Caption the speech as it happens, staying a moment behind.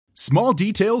Small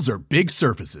details are big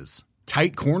surfaces.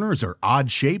 Tight corners are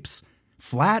odd shapes.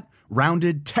 Flat,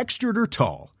 rounded, textured, or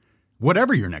tall.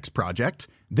 Whatever your next project,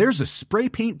 there's a spray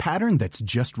paint pattern that's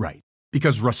just right.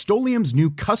 Because Rust-Oleum's new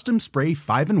Custom Spray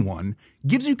 5-in-1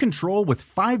 gives you control with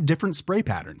 5 different spray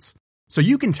patterns. So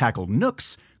you can tackle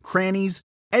nooks, crannies,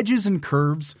 edges, and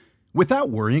curves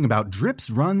without worrying about drips,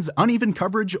 runs, uneven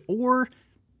coverage, or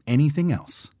anything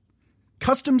else.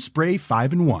 Custom Spray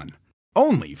 5-in-1.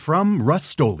 Only from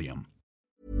Rust-Oleum.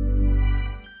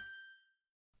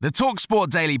 The TalkSport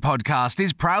Daily podcast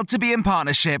is proud to be in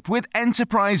partnership with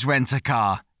Enterprise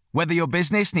Rent-A-Car. Whether your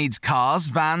business needs cars,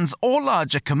 vans, or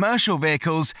larger commercial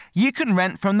vehicles, you can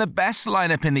rent from the best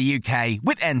lineup in the UK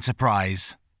with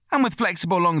Enterprise. And with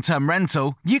flexible long-term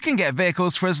rental, you can get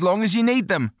vehicles for as long as you need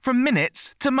them, from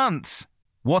minutes to months.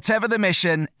 Whatever the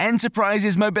mission,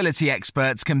 Enterprise's mobility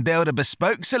experts can build a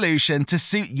bespoke solution to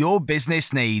suit your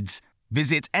business needs.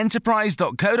 Visit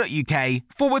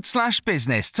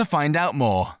enterprise.co.uk/business to find out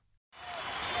more.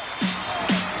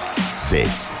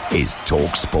 This is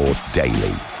TalkSport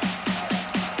Daily.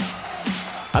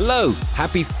 Hello,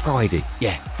 happy Friday.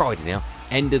 Yeah, Friday now,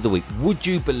 end of the week. Would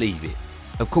you believe it?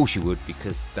 Of course you would,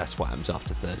 because that's what happens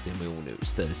after Thursday, and we all knew it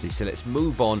was Thursday. So let's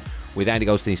move on with Andy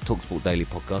Goldstein's TalkSport Daily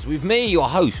podcast with me, your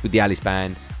host, with the Alice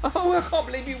Band. Oh, I can't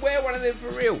believe you wear one of them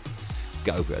for real.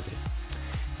 Get over it, I think.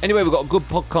 Anyway, we've got a good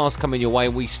podcast coming your way,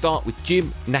 and we start with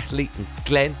Jim, Natalie and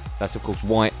Glenn. That's, of course,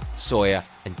 White, Sawyer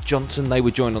and Johnson. They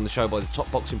were joined on the show by the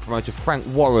top boxing promoter Frank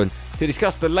Warren to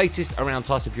discuss the latest around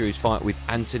Tyson Fury's fight with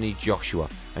Anthony Joshua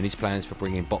and his plans for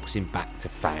bringing boxing back to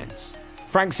fans.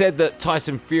 Frank said that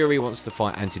Tyson Fury wants to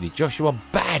fight Anthony Joshua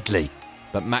badly,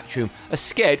 but Matchroom are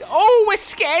scared. Oh, we're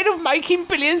scared of making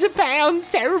billions of pounds,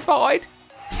 terrified.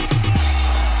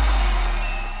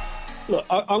 Look,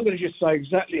 I'm going to just say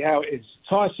exactly how it is.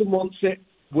 Tyson wants it.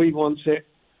 We want it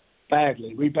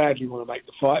badly. We badly want to make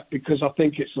the fight because I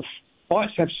think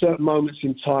fights have certain moments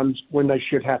in times when they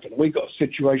should happen. We've got a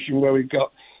situation where we've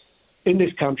got, in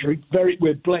this country,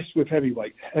 we're blessed with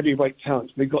heavyweight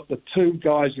talents. We've got the 2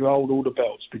 guys who hold all the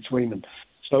belts between them.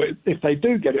 So if they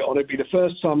do get it on, it'd be the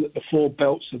first time that the 4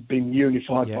 belts have been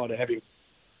unified by the heavyweight.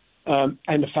 And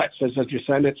the fact says, as you're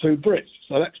saying, they're 2 Brits.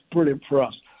 So that's brilliant for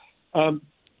us.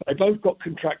 They both got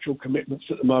contractual commitments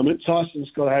at the moment.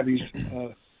 Tyson's got to have his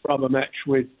rubber match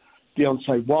with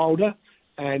Deontay Wilder,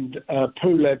 and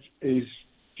Pulev is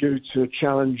due to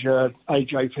challenge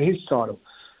AJ for his title.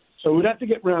 So we'd have to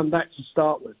get round that to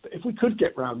start with. But if we could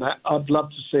get round that, I'd love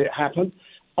to see it happen.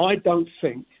 I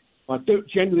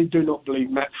generally do not believe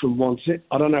Matchroom wants it.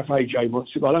 I don't know if AJ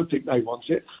wants it, but I don't think they want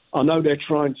it. I know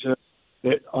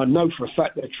I know for a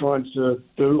fact they're trying to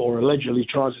do, or allegedly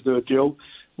trying to do, a deal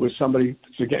with somebody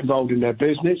to get involved in their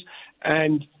business.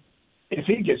 And if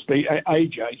he gets beat,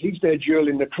 AJ, he's their jewel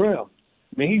in the crown.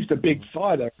 I mean, he's the big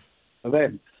fighter for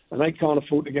them, and they can't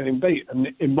afford to get him beat.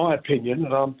 And in my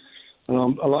opinion, I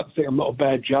like to think I'm not a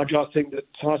bad judge, I think that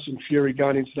Tyson Fury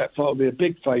going into that fight will be a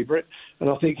big favourite, and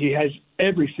I think he has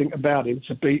everything about him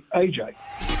to beat AJ.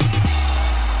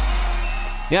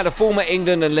 Now, the former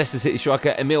England and Leicester City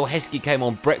striker Emile Heskey came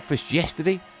on Breakfast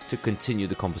yesterday to continue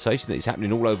the conversation that is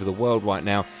happening all over the world right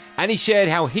now, and he shared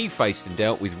how he faced and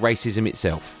dealt with racism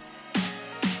itself.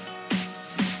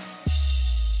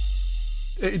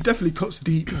 It definitely cuts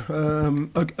deep.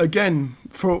 Again,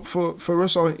 for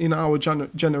us in our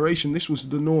generation, this was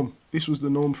the norm. This was the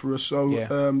norm for us. So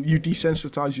you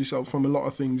desensitize yourself from a lot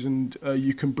of things, and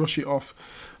you can brush it off.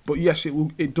 But yes,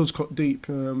 it does cut deep.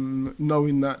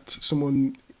 Knowing that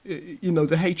someone,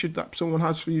 the hatred that someone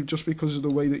has for you just because of the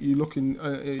way that you look in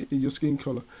your skin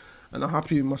colour. And I'm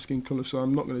happy with my skin colour, so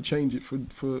I'm not going to change it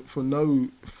for no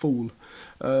fool.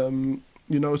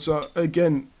 So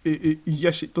again,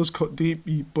 yes, it does cut deep,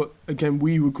 but again,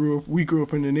 we grew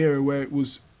up in an era where it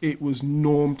was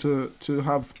norm to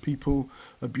have people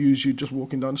abuse you just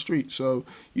walking down the street. So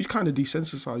you kind of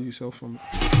desensitize yourself from it.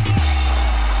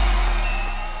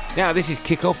 Now, this is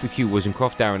Kick-Off with Hugh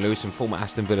Wisencroft, Darren Lewis and former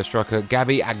Aston Villa striker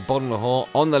Gabby Agbonlahor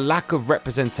on the lack of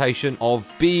representation of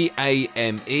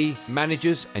BAME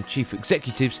managers and chief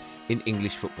executives in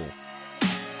English football.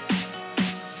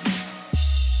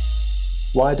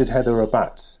 Why did Heather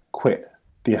Abats quit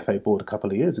the FA board a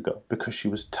couple of years ago? Because she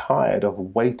was tired of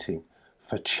waiting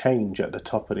for change at the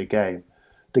top of the game.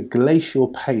 The glacial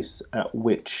pace at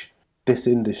which this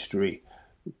industry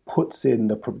puts in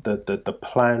the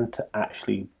plan to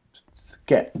actually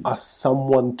get us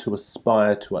someone to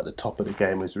aspire to at the top of the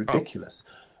game is ridiculous.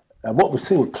 And what we're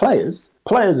seeing with players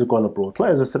have gone abroad.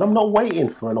 Players have said, I'm not waiting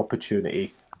for an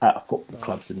opportunity at football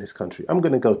clubs in this country. I'm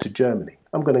going to go to Germany.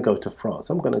 I'm going to go to France.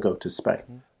 I'm going to go to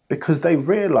Spain. because they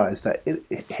realise that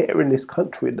here in this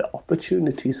country, the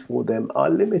opportunities for them are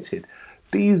limited.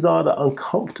 These are the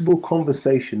uncomfortable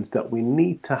conversations that we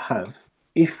need to have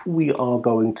if we are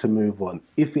going to move on,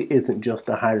 if it isn't just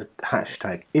a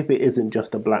hashtag, if it isn't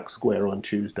just a black square on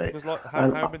Tuesday. Like,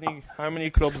 how many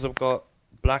clubs have got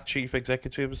black chief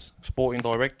executives, sporting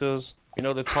directors? You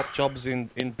know, the top jobs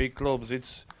in big clubs,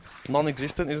 it's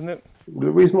non-existent, isn't it?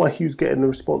 The reason why Hugh's getting the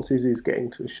responses he's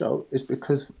getting to the show is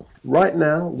because right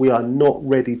now we are not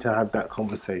ready to have that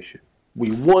conversation.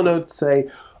 We want to say,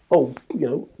 oh,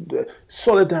 you know,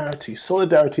 solidarity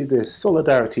this,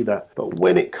 solidarity that. But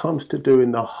when it comes to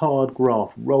doing the hard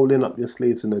graft, rolling up your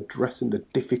sleeves and addressing the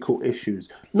difficult issues,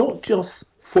 not just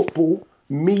football,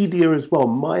 media as well,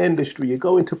 my industry, you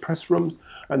go into press rooms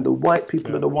and the white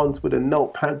people are the ones with the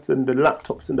notepads and the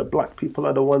laptops and the black people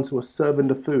are the ones who are serving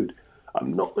the food.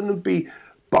 I'm not going to be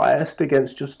biased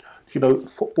against just, you know,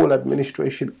 football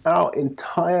administration. Our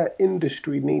entire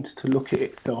industry needs to look at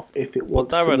itself if it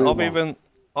wants to move on.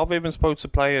 I've even spoke to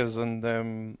players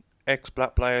and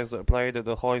ex-black players that have played at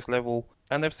the highest level,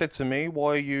 and they've said to me,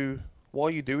 "Why are you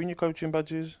doing your coaching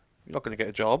badges? You're not going to get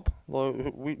a job. Like,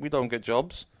 we don't get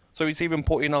jobs." So it's even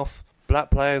putting off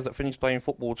black players that finish playing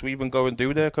football to even go and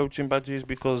do their coaching badges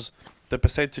because the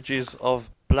percentages of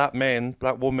black men,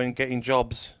 black women getting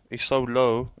jobs is so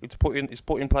low. It's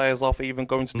putting players off even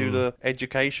going to do the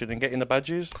education and getting the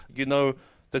badges. You know,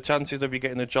 the chances of you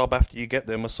getting a job after you get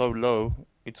them are so low.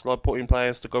 It's like putting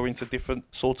players to go into different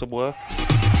sorts of work.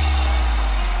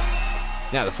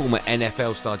 Now, the former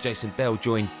NFL star Jason Bell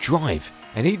joined Drive,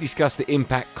 and he discussed the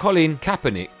impact Colin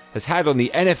Kaepernick has had on the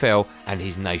NFL and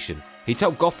his nation. He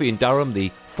told Goffey and Durham the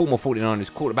former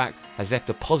 49ers quarterback has left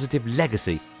a positive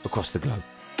legacy across the globe.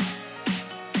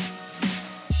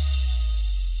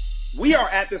 We are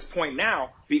at this point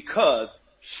now because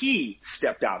he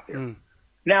stepped out there.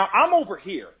 Now, I'm over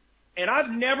here, and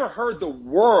I've never heard the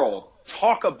world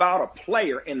talk about a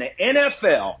player in the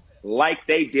NFL like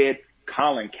they did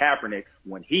Colin Kaepernick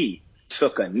when he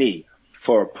took a knee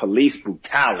for police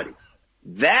brutality.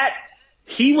 That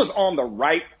he was on the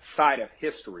right side of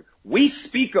history. We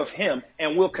speak of him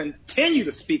and will continue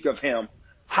to speak of him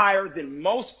higher than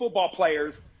most football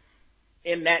players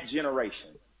in that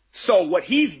generation. So what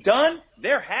he's done,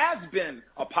 there has been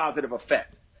a positive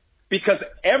effect because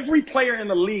every player in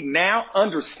the league now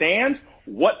understands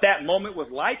what that moment was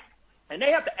like. And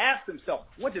they have to ask themselves,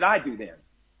 what did I do then?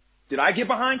 Did I get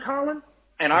behind Colin?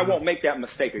 And I won't make that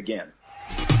mistake again.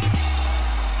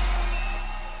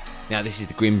 Now, this is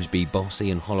the Grimsby boss,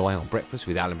 Ian Holloway, on breakfast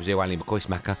with Alan Brazil, Ali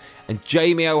McCoy-Smacker and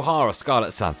Jamie O'Hara,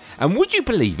 Scarlet Sun. And would you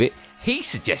believe it? He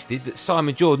suggested that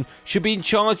Simon Jordan should be in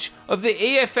charge of the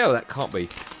EFL. That can't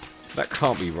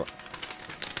be right.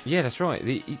 Yeah, that's right.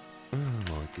 Oh,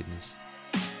 my goodness.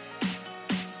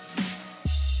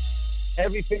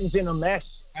 Everything's in a mess,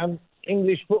 and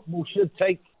English football should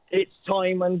take its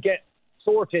time and get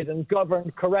sorted and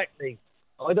governed correctly.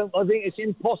 I think it's an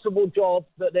impossible job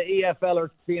that the EFL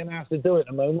are being asked to do at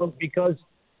the moment because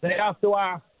they have to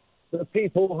ask the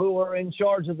people who are in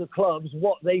charge of the clubs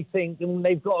what they think, and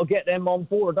they've got to get them on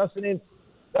board. That's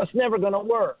never going to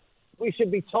work. We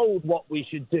should be told what we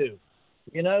should do,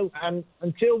 you know, and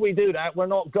until we do that, we're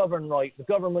not governed right. The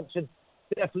government should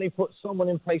definitely put someone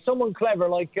in place, someone clever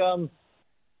like,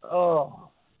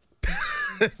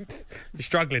 You're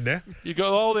struggling there. You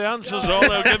got all the answers, all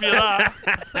they'll give you that.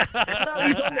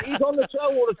 No, he's on the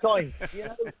show all the time. You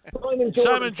know?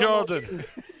 Simon Jordan.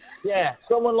 Yeah,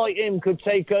 someone like him could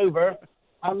take over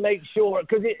and make sure,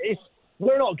 because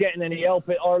we're not getting any help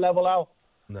at our level out.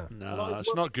 No,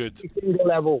 it's not good. Every single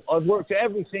level. I've worked at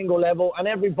every single level, and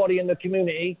everybody in the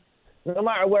community, no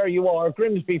matter where you are,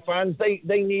 Grimsby fans,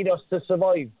 they need us to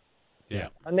survive. Yeah.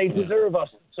 And they deserve us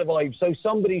to survive. So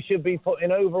somebody should be put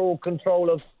in overall control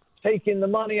of taking the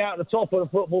money out of the top of the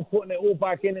football, putting it all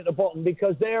back in at the bottom,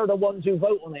 because they're the ones who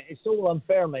vote on it. It's all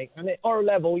unfair, mate. And at our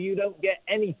level, you don't get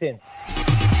anything.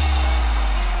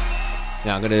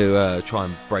 Now, I'm going to try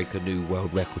and break a new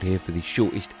world record here for the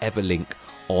shortest ever link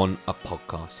on a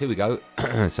podcast. Here we go.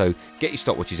 So get your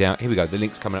stopwatches out. Here we go. The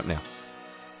link's coming up now.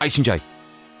 H&J.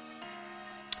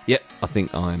 Yep, I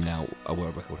think I am now a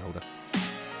world record holder.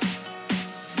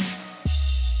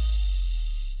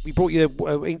 We brought you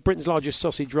Britain's largest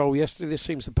sausage roll yesterday. This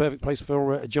seems the perfect place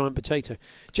for a giant potato.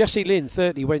 Jessie Lynn,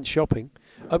 30, went shopping,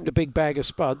 opened a big bag of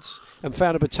spuds and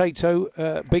found a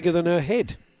potato bigger than her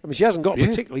head. I mean, she hasn't got a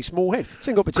particularly small head. She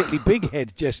hasn't got a particularly big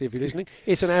head, Jessie, if you're listening.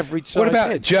 It's an average size head. What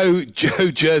about Joe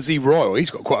Jersey Royal?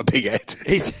 He's got quite a big head.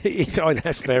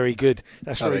 That's very good.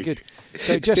 That's very good.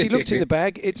 So Jessie looked in the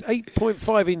bag. It's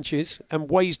 8.5 inches and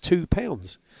weighs 2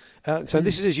 pounds. So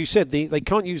this is, as you said, they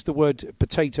can't use the word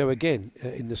potato again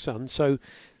in The Sun. So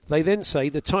they then say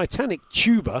the Titanic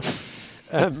tuber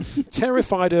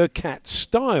terrified her cat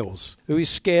Styles, who is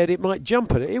scared it might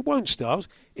jump at it. It won't, Styles.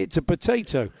 It's a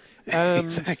potato.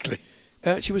 Exactly.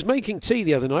 She was making tea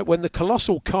the other night when the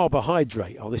colossal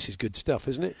carbohydrate, this is good stuff,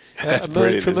 isn't it?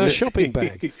 Emerged from her shopping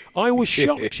bag. I was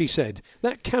shocked, she said.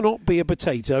 That cannot be a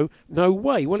potato. No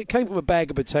way. Well, it came from a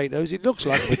bag of potatoes. It looks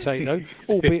like a potato,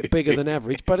 albeit bigger than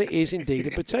average, but it is indeed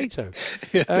a potato.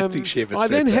 I don't think she ever I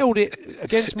said then that. held it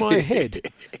against my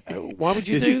head. Why would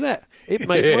you do that? It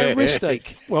made my wrist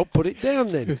ache. Well, put it down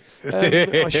then.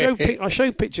 I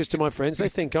show pictures to my friends. They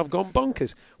think I've gone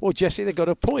bonkers. Well, Jesse, they've got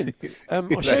a point. I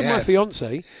showed my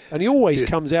fiancé, and he always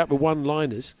comes out with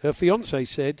one-liners. Her fiancé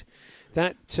said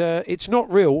that it's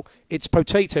not real, it's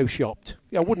potato shopped.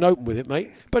 Yeah, I wouldn't open with it,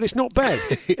 mate, but it's not bad.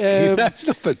 That's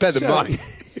not better than mine.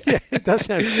 Yeah, it does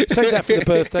sound. Say that for the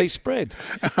birthday spread.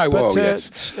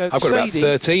 Yes. I've got about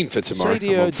 13 for tomorrow.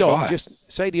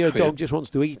 Sadie, her dog just wants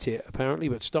to eat it, apparently,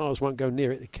 but Styles won't go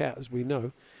near it, the cat, as we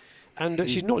know. And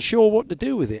she's not sure what to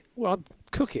do with it. Well, I'd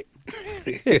cook it.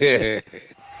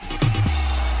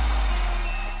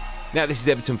 Now, this is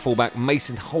Everton fullback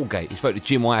Mason Holgate, who spoke to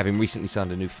Jim White, having recently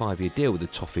signed a new 5-year deal with the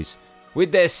Toffees.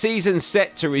 With their season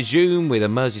set to resume with a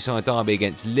Merseyside derby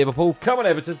against Liverpool, come on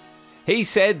Everton, he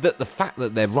said that the fact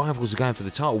that their rivals are going for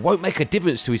the title won't make a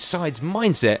difference to his side's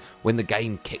mindset when the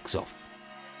game kicks off.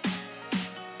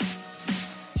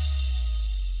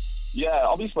 Yeah,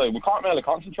 obviously we can't really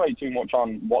concentrate too much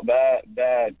on what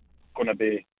they're going to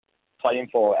be playing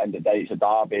for. At the end of the day, it's a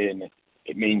derby and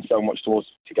it means so much to us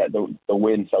to get the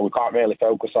win. So we can't really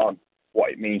focus on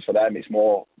what it means for them. It's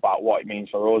more about what it means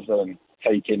for us and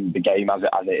taking the game as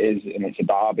it is. And it's a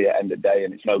derby at the end of the day,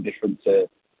 and it's no different to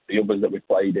the others that we've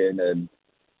played in and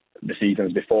the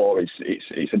seasons before.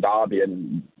 It's a derby,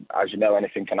 and as you know,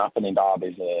 anything can happen in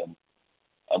derbies.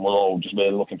 And we're all just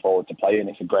really looking forward to playing.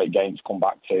 It's a great game to come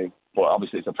back to. But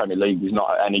obviously it's the Premier League. There's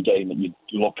not any game that you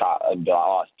look at and be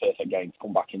like, it's a perfect game to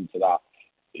come back into that.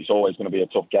 It's always going to be a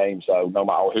tough game. So no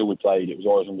matter who we played, it was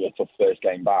always going to be a tough first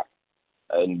game back.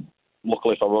 And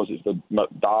luckily for us, it's the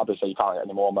derby, so you can't get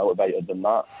any more motivated than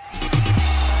that.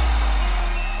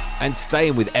 And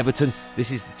staying with Everton,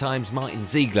 this is the Times' Martin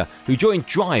Ziegler, who joined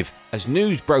Drive as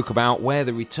news broke about where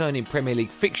the returning Premier League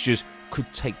fixtures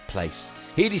could take place.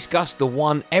 He discussed the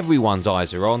one everyone's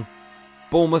eyes are on,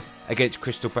 Bournemouth against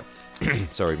Crystal Palace.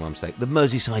 Sorry, my mistake. The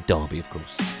Merseyside derby, of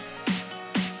course.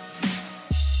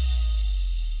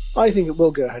 I think it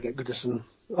will go ahead at Goodison.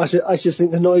 I just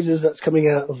think the noises that's coming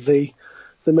out of the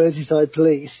Merseyside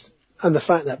police and the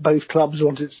fact that both clubs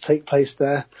want it to take place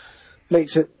there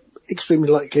makes it extremely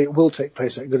likely it will take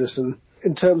place at Goodison.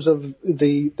 In terms of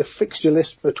the fixture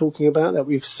list we're talking about that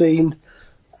we've seen,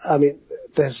 I mean,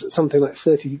 there's something like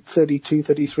 32,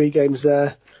 33 games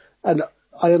there, and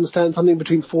I understand something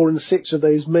between 4 and 6 of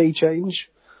those may change,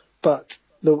 but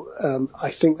I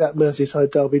think that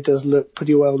Merseyside derby does look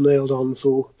pretty well nailed on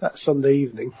for that Sunday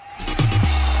evening.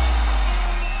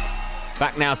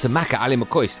 Back now to Macca Ali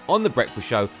McCoist on The Breakfast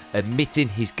Show, admitting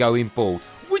he's going bald.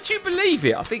 Would you believe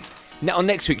it? I think on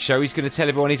next week's show he's going to tell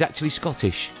everyone he's actually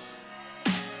Scottish.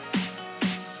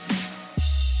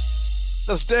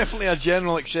 There's definitely a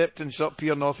general acceptance up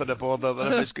here north of the border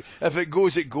that if it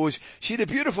goes, it goes. See, the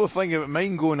beautiful thing about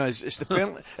mine going is it's the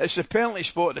penalty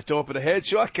spot at the top of the head,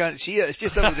 so I can't see it. It's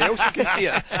just everybody else who can see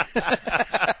it.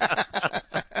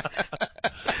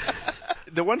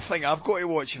 The one thing I've got to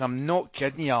watch, and I'm not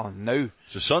kidding you, Alan, now.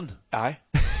 It's the sun. Aye.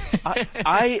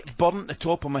 I burnt the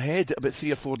top of my head about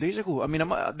 3 or 4 days ago. I mean,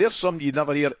 there's somebody you'd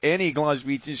never hear any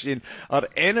Glaswegian saying, or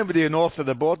anybody north of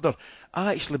the border.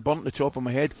 I actually burnt the top of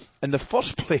my head. In the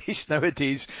first place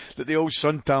nowadays that the old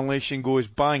suntan lotion goes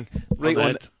bang right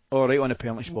on the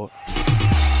penalty spot.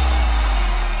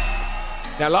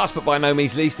 Now, last but by no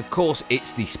means least, of course,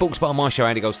 it's the Sports Bar. My show,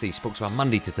 Andy Goldstein, Sports Bar,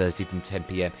 Monday to Thursday from 10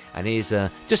 p.m. And here's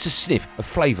just a sniff, a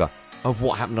flavour of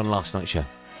what happened on last night's show.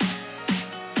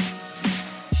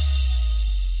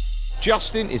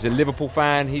 Justin is a Liverpool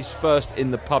fan. He's first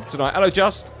in the pub tonight. Hello,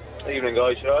 Just. Evening,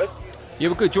 guys. You all right? Yeah,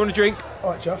 we're good. Do you want a drink?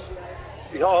 All right, Just.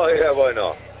 Oh, yeah, why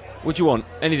not? What do you want?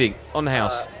 Anything on the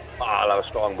house? I'll have a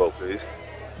strongbow, please.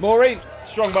 Maureen,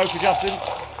 strongbow for Justin.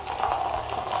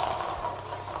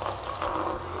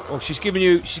 Oh, she's giving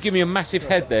you a massive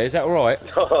head there. Is that all right?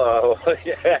 Oh,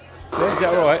 yeah. Is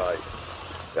that all right?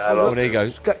 Oh, there you go.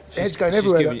 Head's going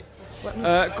everywhere.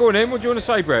 Go on in. What do you want to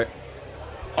say, Brett?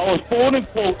 I was born in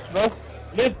Portsmouth,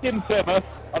 lived in Plymouth,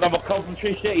 and I'm a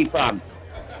Coventry City fan.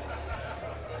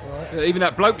 Right. Even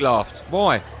that bloke laughed.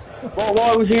 Why? Well,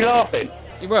 why was he laughing?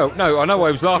 Well, no, I know why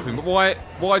he was laughing, but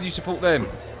why do you support them?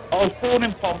 I was born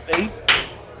in Pompey,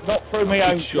 not through my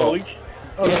own choice.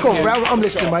 Oh, go on, Brad. I'm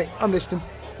listening, mate. I'm listening.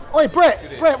 Oi,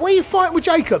 Brett, why are you fighting with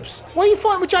Jacobs? Why are you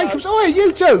fighting with Jacobs? Oi,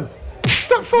 you two!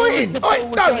 Stop fighting!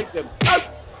 Oi,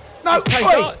 no!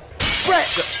 Oi, Brett!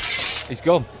 He's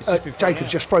gone. Jacobs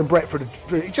just thrown Brett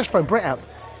he's just thrown Brett out.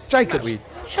 Jacobs,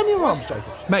 show me your arms,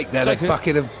 Jacobs. Make that a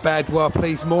bucket of Badwa,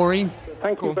 please, Maureen.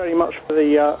 Thank you very much for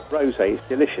the rosé. It's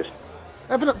delicious.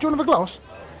 Do you want to have a glass?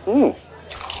 I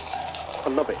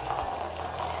love it.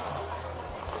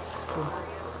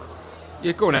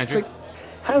 Yeah, go on, Andrew.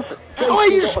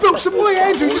 You just spilled some.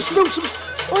 Andrew, you just spilled some.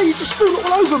 You just spilled it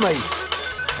all over me.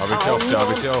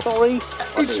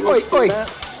 Sorry.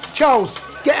 Charles,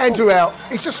 get Andrew out.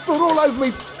 He's just spilled all over me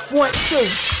white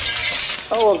suit.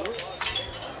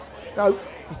 No.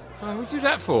 What did you do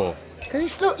that for?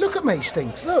 Look at me,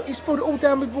 Stinks. Look, he spilled it all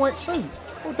down my white suit.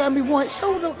 All down my white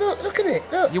suit. Look at it.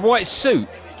 Look. Your white suit?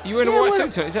 You were in a white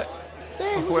suit tonight? Is that?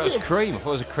 I thought it was cream. I thought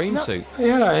it was a cream suit. Hey,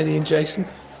 hello, Andy and Jason.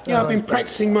 Yeah, I've been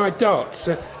practicing my darts.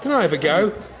 Can I have a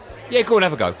go? Yeah, go on,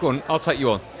 have a go. Go on, I'll take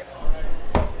you on.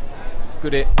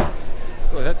 Good hit.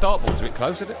 Oh, that dartboard's a bit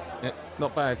close, isn't it? Yeah,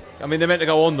 not bad. I mean, they're meant to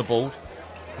go on the board.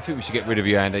 I think we should get rid of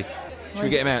you, Andy. Should we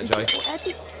get him out, Jay?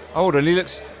 Hold on, he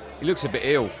looks a bit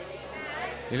ill.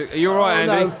 Are you all right,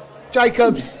 Andy? No.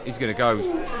 Jacobs. He's going to go.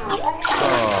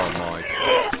 Oh, my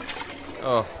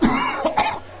God.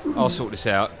 Oh. I'll sort this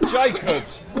out.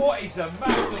 Jacobs, what is the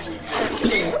matter with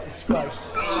you? Disgrace.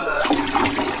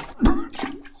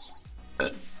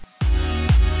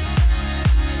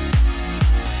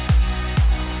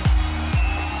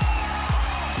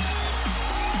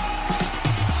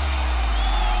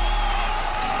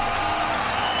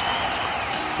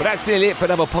 Well, that's nearly it for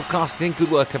another podcasting. Good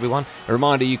work, everyone. A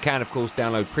reminder, you can, of course,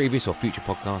 download previous or future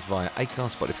podcasts via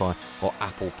Acast, Spotify or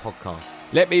Apple Podcasts.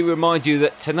 Let me remind you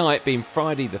that tonight, being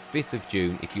Friday the 5th of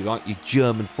June, if you like your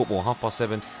German football,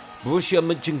 7:30, Borussia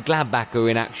Mönchengladbach are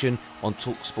in action on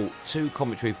TalkSport 2,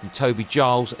 commentary from Toby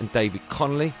Giles and David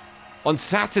Connolly. On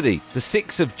Saturday, the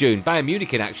 6th of June, Bayern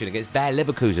Munich in action against Bayer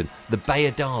Leverkusen, the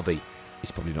Bayer Derby.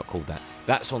 It's probably not called that.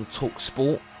 That's on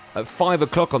TalkSport. At 5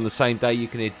 o'clock on the same day, you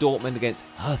can hear Dortmund against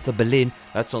Hertha Berlin.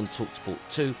 That's on TalkSport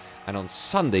 2. And on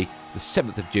Sunday, the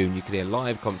 7th of June, you can hear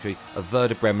live commentary of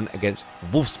Werder Bremen against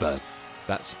Wolfsburg.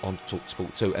 That's on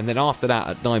TalkSport 2. And then after that,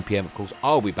 at 9 p.m, of course,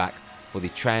 I'll be back for the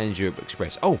Trans-Europe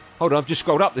Express. Oh, hold on, I've just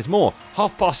scrolled up. There's more.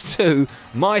 2:30,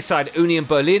 my side, Union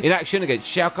Berlin in action against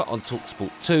Schalke on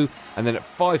TalkSport 2. And then at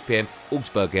 5 p.m,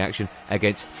 Augsburg in action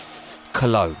against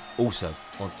Cologne, also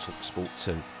on TalkSport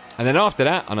 2. And then after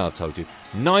that, I know I've told you,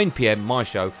 9 p.m, my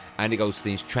show, Andy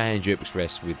Goldstein's Trans-Europe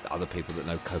Express, with other people that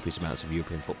know copious amounts of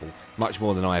European football, much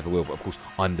more than I ever will, but of course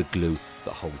I'm the glue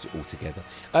that holds it all together.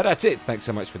 That's it. Thanks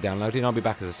so much for downloading. I'll be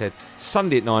back, as I said,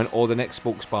 Sunday at 9, or the next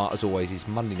Sports Bar, as always, is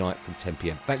Monday night from 10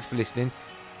 p.m. Thanks for listening.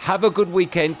 Have a good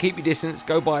weekend. Keep your distance.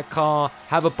 Go buy a car.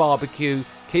 Have a barbecue.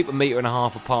 Keep 1.5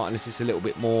 meters apart unless it's a little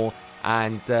bit more.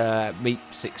 And meet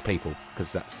 6 people,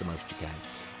 because that's the most you can.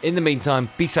 In the meantime,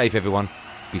 be safe, everyone.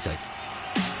 Be safe.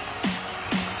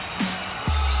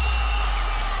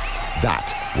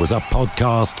 That was a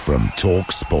podcast from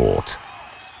TalkSport.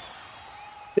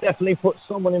 Definitely put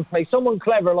someone in place. Someone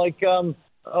clever like,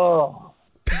 You're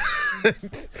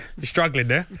struggling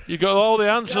there. You got all the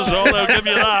answers, they'll give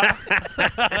you that.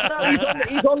 No,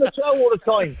 he's on the show all the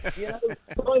time. You know,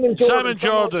 Simon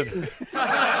Jordan.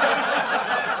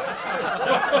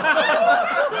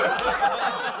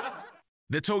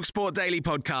 The TalkSport Daily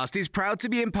podcast is proud to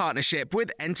be in partnership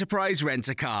with Enterprise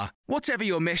Rent-A-Car. Whatever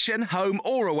your mission, home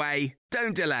or away,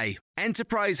 don't delay.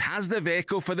 Enterprise has the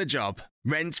vehicle for the job.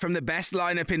 Rent from the best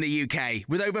lineup in the UK.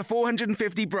 With over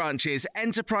 450 branches,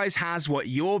 Enterprise has what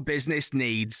your business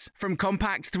needs. From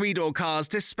compact 3-door cars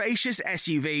to spacious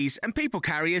SUVs and people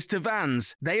carriers to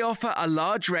vans, they offer a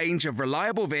large range of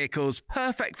reliable vehicles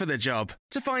perfect for the job.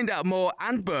 To find out more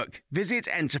and book, visit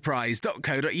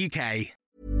enterprise.co.uk.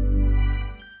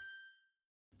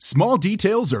 Small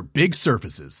details are big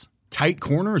surfaces. Tight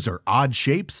corners are odd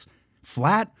shapes.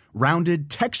 Flat, rounded,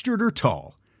 textured, or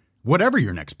tall. Whatever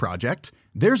your next project,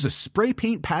 there's a spray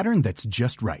paint pattern that's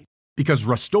just right. Because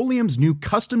Rust-Oleum's new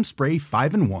Custom Spray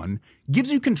 5-in-1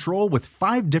 gives you control with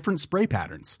 5 different spray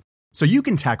patterns. So you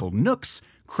can tackle nooks,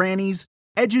 crannies,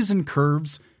 edges, and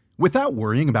curves without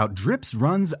worrying about drips,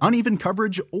 runs, uneven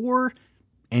coverage, or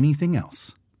anything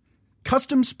else.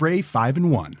 Custom Spray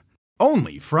 5-in-1.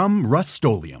 Only from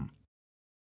Rust-Oleum.